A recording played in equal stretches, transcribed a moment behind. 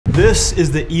This is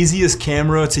the easiest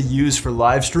camera to use for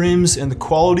live streams and the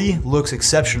quality looks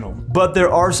exceptional. But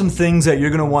there are some things that you're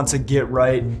gonna want to get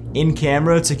right in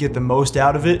camera to get the most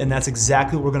out of it, and that's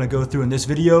exactly what we're gonna go through in this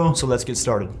video, so let's get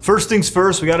started. First things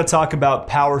first, we gotta talk about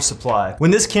power supply.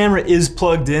 When this camera is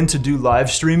plugged in to do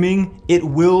live streaming, it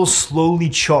will slowly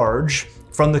charge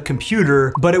from the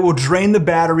computer, but it will drain the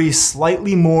battery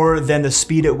slightly more than the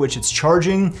speed at which it's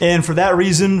charging. And for that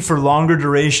reason, for longer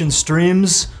duration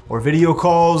streams or video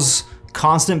calls,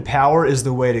 constant power is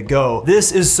the way to go.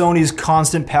 This is Sony's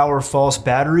constant power false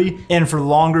battery, and for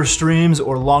longer streams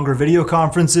or longer video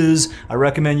conferences, I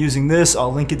recommend using this.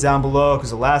 I'll link it down below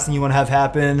because the last thing you want to have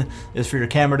happen is for your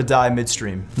camera to die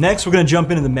midstream. Next, we're going to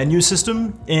jump into the menu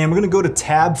system, and we're going to go to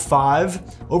tab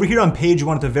 5. Over here on page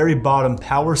 1 at the very bottom,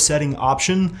 power setting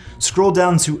option, scroll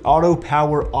down to auto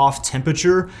power off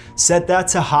temperature, set that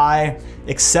to high,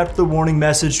 accept the warning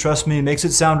message. Trust me, it makes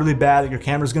it sound really bad that your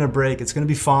camera's going to break. It's going to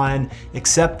be fine.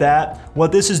 Accept that.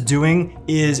 What this is doing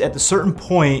is at a certain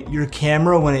point, your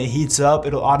camera, when it heats up,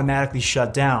 it'll automatically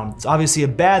shut down. It's obviously a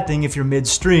bad thing if you're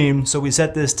midstream, so we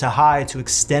set this to high to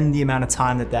extend the amount of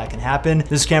time that that can happen.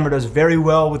 This camera does very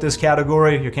well with this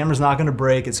category. Your camera's not gonna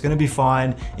break, it's gonna be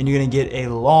fine, and you're gonna get a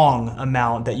long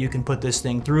amount that you can put this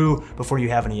thing through before you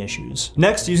have any issues.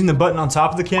 Next, using the button on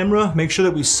top of the camera, make sure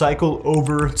that we cycle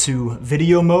over to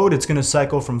video mode. It's gonna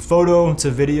cycle from photo to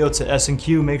video to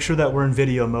S&Q. Make sure that we're in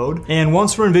video mode. And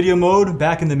once we're in video mode,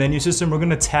 back in the menu system, we're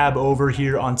gonna tab over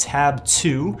here on tab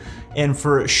 2. And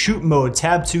for shoot mode,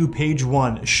 tab 2, page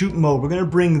 1, shoot mode, we're gonna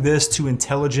bring this to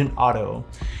intelligent auto.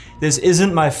 This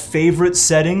isn't my favorite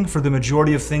setting for the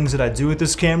majority of things that I do with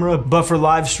this camera, but for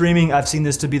live streaming, I've seen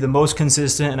this to be the most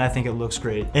consistent and I think it looks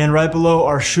great. And right below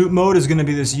our shoot mode is gonna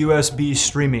be this USB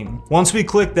streaming. Once we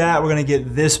click that, we're gonna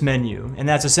get this menu. And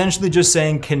that's essentially just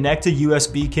saying connect a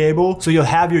USB cable. So you'll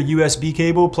have your USB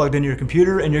cable plugged into your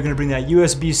computer and you're gonna bring that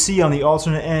USB-C on the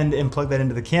alternate end and plug that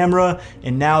into the camera.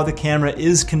 And now the camera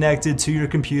is connected to your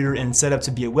computer and set up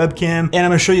to be a webcam. And I'm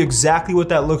gonna show you exactly what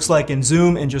that looks like in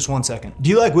Zoom in just 1 second.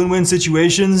 Do you like win-win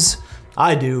situations?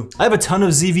 I do. I have a ton of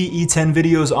ZV-E10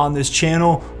 videos on this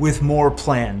channel with more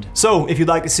planned. So if you'd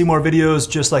like to see more videos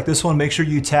just like this one, make sure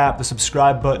you tap the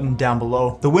subscribe button down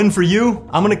below. The win for you,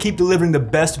 I'm gonna keep delivering the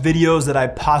best videos that I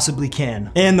possibly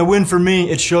can. And the win for me,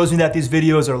 it shows me that these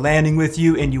videos are landing with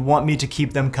you and you want me to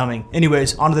keep them coming.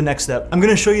 Anyways, on to the next step. I'm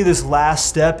gonna show you this last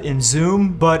step in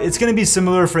Zoom, but it's gonna be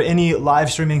similar for any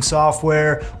live streaming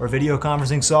software or video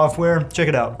conferencing software. Check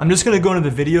it out. I'm just gonna go into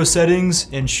the video settings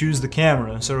and choose the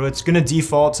camera. So it's gonna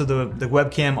default to the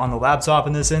webcam on the laptop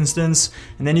in this instance,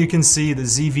 and then you can see the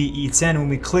ZV-E10. When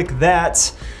we click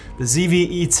that, the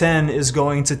ZV-E10 is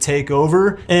going to take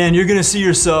over, and you're gonna see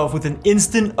yourself with an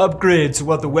instant upgrade to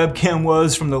what the webcam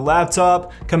was from the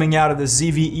laptop coming out of the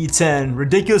ZV-E10.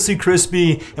 Ridiculously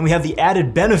crispy, and we have the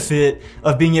added benefit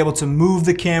of being able to move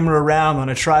the camera around on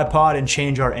a tripod and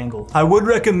change our angle. I would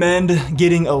recommend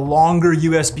getting a longer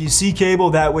USB-C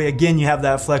cable. That way, again, you have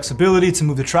that flexibility to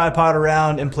move the tripod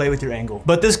around and play with your angle.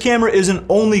 But this camera isn't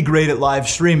only great at live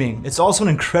streaming, it's also an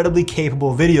incredibly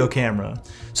capable video camera.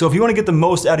 So if you wanna get the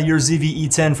most out of your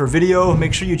ZV-E10 for video,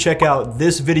 make sure you check out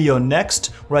this video next,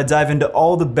 where I dive into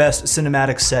all the best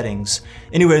cinematic settings.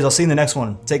 Anyways, I'll see you in the next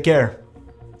one. Take care.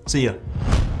 See ya.